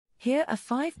Here are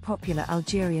 5 popular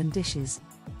Algerian dishes.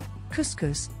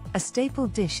 Couscous, a staple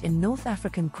dish in North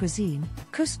African cuisine.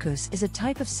 Couscous is a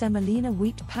type of semolina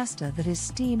wheat pasta that is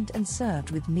steamed and served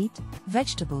with meat,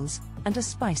 vegetables, and a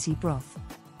spicy broth.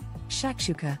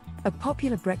 Shakshuka, a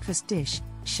popular breakfast dish.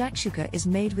 Shakshuka is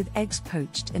made with eggs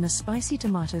poached in a spicy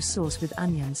tomato sauce with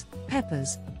onions,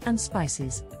 peppers, and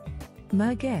spices.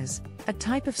 Merguez, a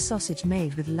type of sausage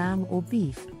made with lamb or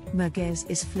beef. Merguez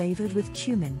is flavored with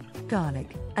cumin, garlic,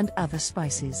 and other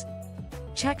spices.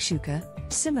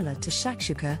 Shakshuka, similar to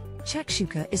shakshuka,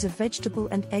 shakshuka is a vegetable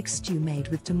and egg stew made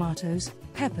with tomatoes,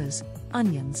 peppers,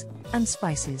 onions, and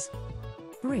spices.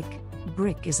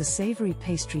 Brick is a savory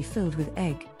pastry filled with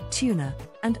egg, tuna,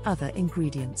 and other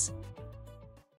ingredients.